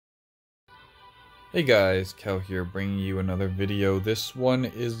Hey guys, Cal here, bringing you another video. This one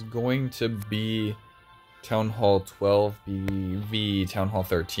is going to be Town Hall 12 v Town Hall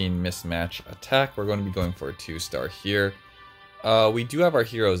 13 mismatch attack. We're going to be going for a 2-star here. We do have our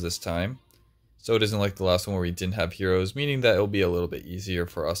heroes this time, so it isn't like the last one where we didn't have heroes, meaning that it'll be a little bit easier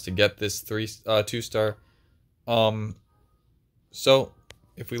for us to get this 2-star. So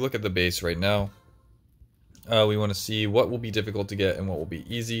if we look at the base right now, we want to see what will be difficult to get and what will be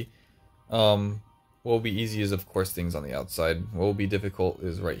easy. What will be easy is, of course, things on the outside. What will be difficult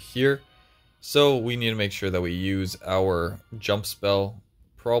is right here. So we need to make sure that we use our jump spell,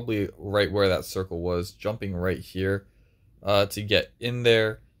 probably right where that circle was, jumping right here to get in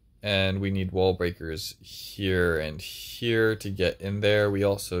there. And we need wall breakers here and here to get in there. We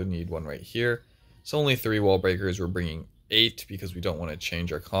also need one right here. So only 3 wall breakers. We're bringing 8 because we don't want to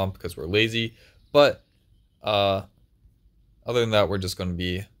change our comp because we're lazy. But other than that, we're just going to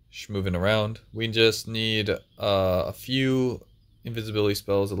be moving around. We just need a few invisibility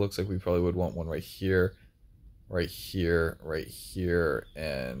spells. It looks like we probably would want one right here, right here, right here,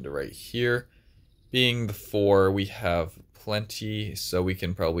 and right here. Being the 4, we have plenty, so we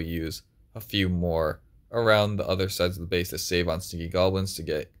can probably use a few more around the other sides of the base to save on Sneaky Goblins to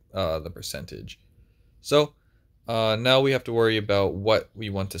get the percentage. So now we have to worry about what we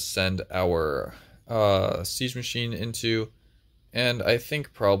want to send our siege machine into. And I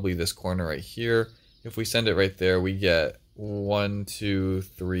think probably this corner right here. If we send it right there, we get 1, 2,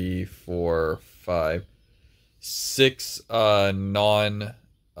 3, 4, 5, 6 non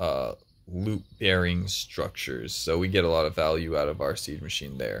loot bearing structures. So we get a lot of value out of our siege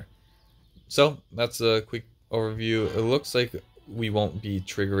machine there. So that's a quick overview. It looks like we won't be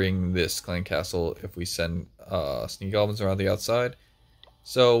triggering this clan castle if we send Sneaky Goblins around the outside.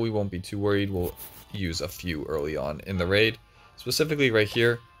 So we won't be too worried. We'll use a few early on in the raid. Specifically right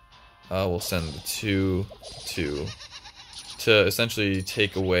here, we'll send the 2 to essentially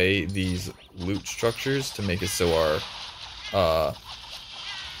take away these loot structures to make it so our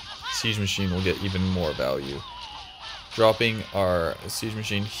siege machine will get even more value. Dropping our siege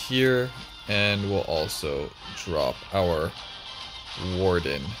machine here, and we'll also drop our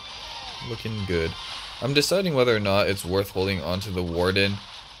warden. Looking good. I'm deciding whether or not it's worth holding onto the warden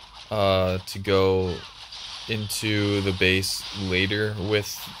to go into the base later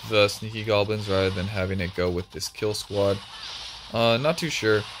with the Sneaky Goblins rather than having it go with this kill squad. Not too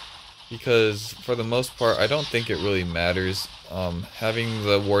sure, because for the most part I don't think it really matters. Having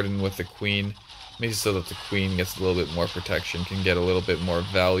the warden with the queen makes it so that the queen gets a little bit more protection, can get a little bit more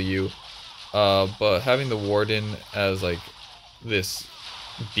value, but having the warden as like this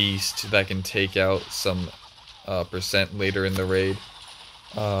beast that can take out some percent later in the raid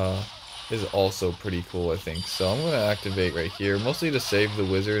is also pretty cool, I think. So I'm going to activate right here, mostly to save the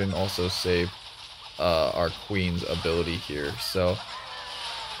wizard and also save our queen's ability here. So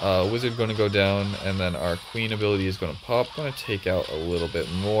wizard going to go down, and then our queen ability is going to pop. Going to take out a little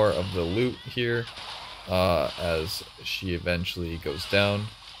bit more of the loot here as she eventually goes down.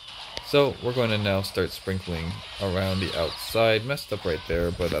 So we're going to now start sprinkling around the outside. Messed up right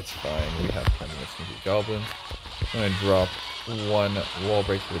there, but that's fine. We have plenty of Sneaky Goblins. I'm going to drop 1 wall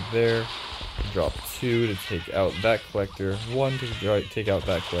breaker there, drop 2 to take out that collector, 1 to take out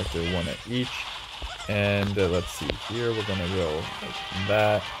that collector, 1 at each, and let's see here, we're going to go like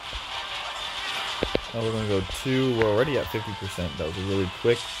that. Now we're going to go 2, we're already at 50%, that was really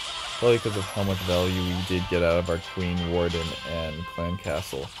quick, probably because of how much value we did get out of our queen, warden, and clan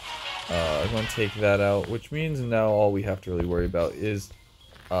castle. I'm going to take that out, which means now all we have to really worry about is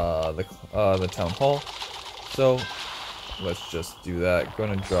the town hall. So let's just do that.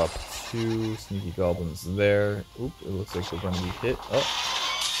 Going to drop 2 Sneaky Goblins there. Oop, it looks like we're going to be hit.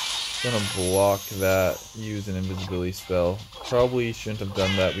 Oh, going to block that, use an invisibility spell. Probably shouldn't have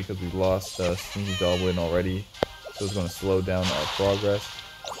done that because we lost Sneaky Goblin already, so it's going to slow down our progress.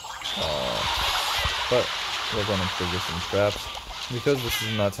 But we're going to trigger some traps. Because this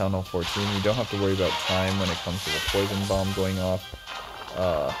is not Town Hall 14, we don't have to worry about time when it comes to the poison bomb going off.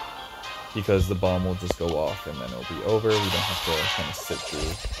 Because the bomb will just go off and then it'll be over. We don't have to kind of sit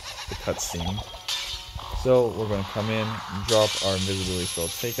through the cutscene. So we're going to come in, drop our invisibility spell,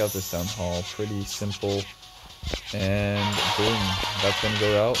 take out this town hall. Pretty simple. And boom, that's going to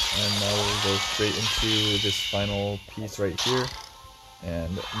go out. And now we'll go straight into this final piece right here.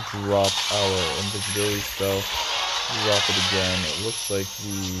 And drop our invisibility spell. Drop it again. It looks like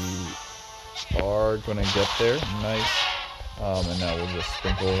we are going to get there. Nice. And now we'll just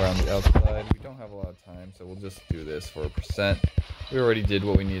sprinkle around the outside. We don't have a lot of time, so we'll just do this for a percent. We already did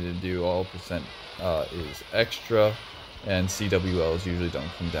what we needed to do. All percent is extra, and CWLs usually don't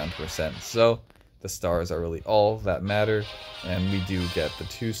come down to percent. So the stars are really all that matter, and we do get the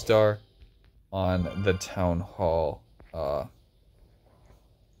 2-star on the Town Hall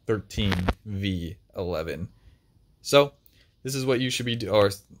 13 V11. So this is what you should be or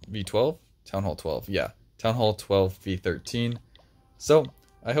V12? Town Hall 12, yeah. Town Hall 12 V13. So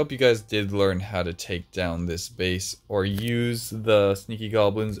I hope you guys did learn how to take down this base or use the Sneaky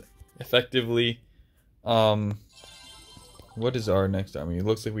Goblins effectively. What is our next army? It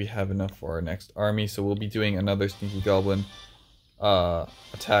looks like we have enough for our next army, so we'll be doing another Sneaky Goblin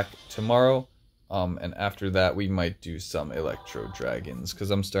attack tomorrow. And after that, we might do some Electro Dragons,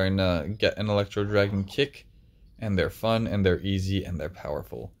 because I'm starting to get an Electro Dragon kick, and they're fun, and they're easy, and they're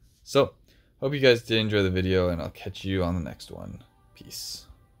powerful. So, hope you guys did enjoy the video, and I'll catch you on the next one. Peace.